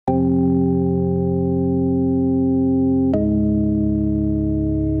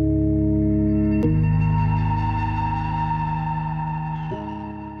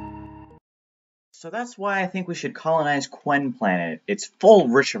that's why I think we should colonize Quenbat. It's full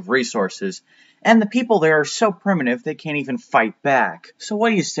rich of resources, and the people there are so primitive they can't even fight back. So what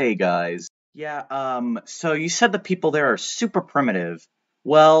do you say, guys? Yeah, so you said the people there are super primitive.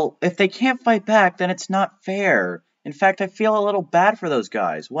 Well, if they can't fight back, then it's not fair. In fact, I feel a little bad for those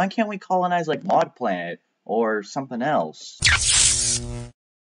guys. Why can't we colonize, like, Mod Planet or something else?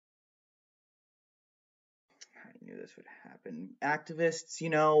 I knew this would happen. Activists,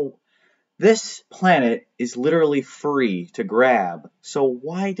 this planet is literally free to grab, so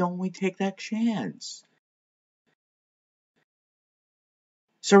why don't we take that chance?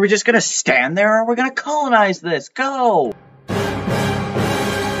 So are we just gonna stand there, or we're gonna colonize this? Go!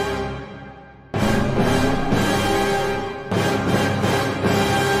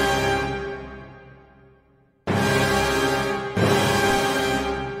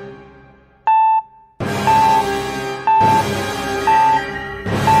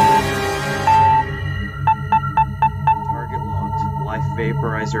 Target locked. Life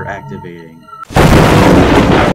vaporizer activating.